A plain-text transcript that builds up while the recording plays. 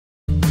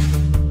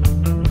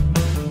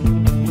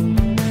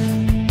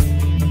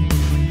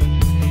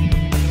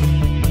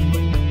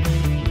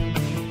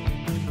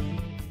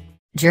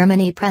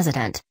Germany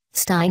President,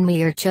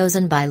 Steinmeier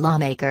chosen by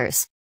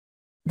lawmakers.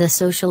 The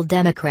Social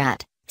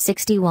Democrat,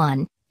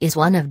 61, is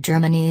one of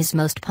Germany's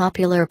most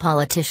popular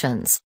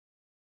politicians.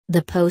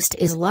 The post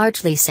is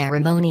largely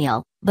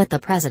ceremonial, but the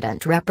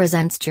president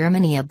represents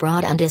Germany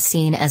abroad and is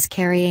seen as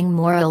carrying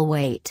moral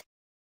weight.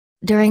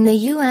 During the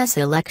U.S.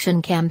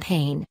 election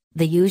campaign,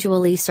 the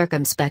usually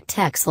circumspect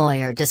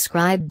ex-lawyer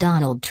described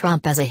Donald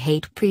Trump as a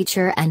hate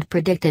preacher and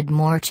predicted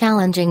more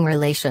challenging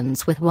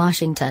relations with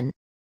Washington.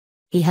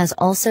 He has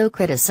also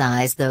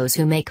criticized those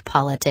who make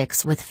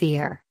politics with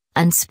fear,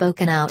 and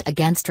spoken out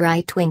against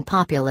right-wing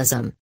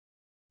populism.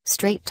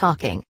 Straight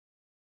talking.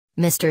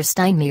 Mr.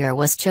 Steinmeier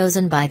was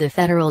chosen by the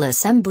Federal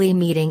Assembly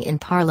meeting in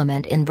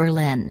Parliament in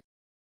Berlin.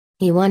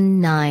 He won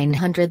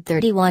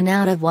 931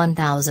 out of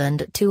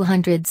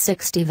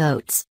 1,260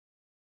 votes.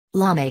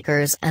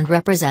 Lawmakers and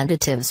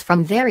representatives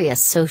from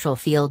various social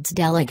fields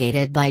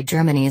delegated by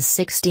Germany's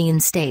 16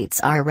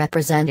 states are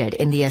represented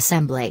in the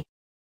Assembly.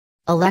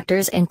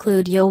 Electors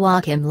include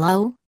Joachim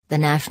Löw, the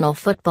national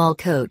football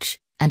coach,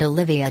 and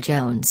Olivia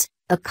Jones,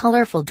 a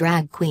colorful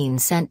drag queen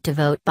sent to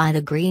vote by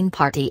the Green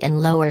Party in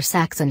Lower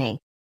Saxony.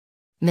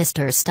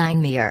 Mr.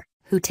 Steinmeier,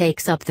 who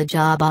takes up the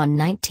job on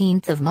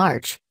 19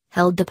 March,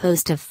 held the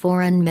post of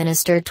foreign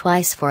minister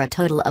twice for a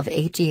total of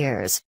 8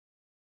 years.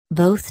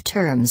 Both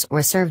terms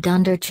were served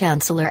under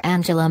Chancellor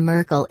Angela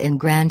Merkel in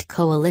grand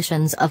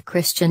coalitions of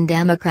Christian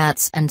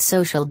Democrats and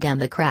Social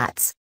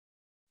Democrats.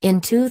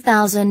 In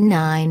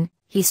 2009,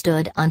 he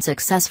stood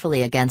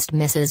unsuccessfully against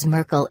Mrs.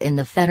 Merkel in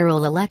the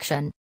federal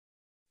election.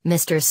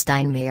 Mr.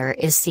 Steinmeier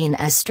is seen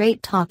as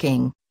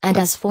straight-talking, and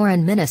as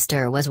foreign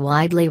minister was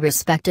widely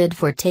respected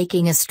for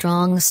taking a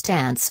strong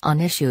stance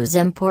on issues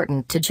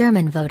important to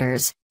German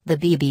voters, the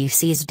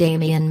BBC's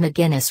Damian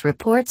McGuinness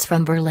reports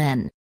from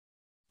Berlin.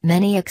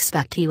 Many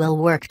expect he will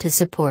work to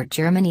support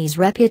Germany's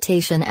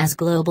reputation as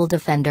global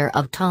defender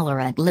of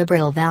tolerant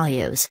liberal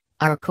values,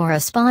 our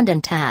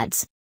correspondent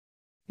adds.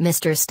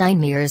 Mr.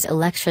 Steinmeier's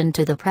election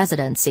to the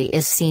presidency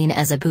is seen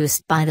as a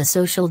boost by the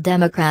Social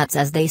Democrats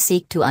as they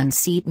seek to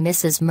unseat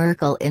Mrs.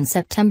 Merkel in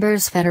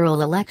September's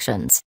federal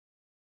elections.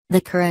 The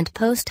current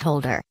post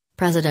holder,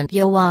 President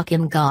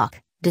Joachim Gauck,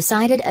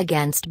 decided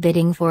against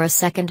bidding for a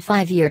second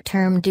 5-year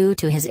term due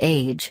to his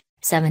age,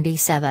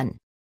 77.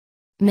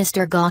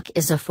 Mr. Gauck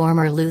is a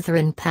former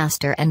Lutheran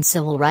pastor and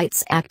civil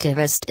rights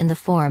activist in the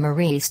former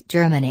East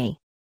Germany.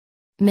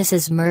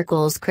 Mrs.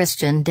 Merkel's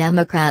Christian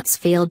Democrats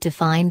failed to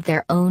find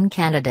their own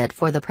candidate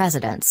for the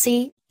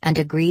presidency, and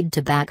agreed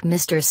to back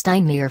Mr.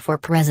 Steinmeier for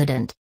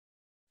president.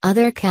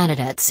 Other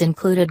candidates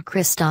included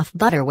Christoph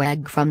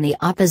Butterweg from the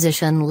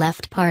opposition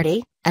Left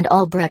Party, and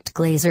Albrecht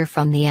Glaser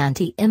from the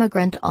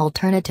anti-immigrant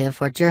Alternative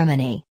for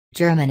Germany.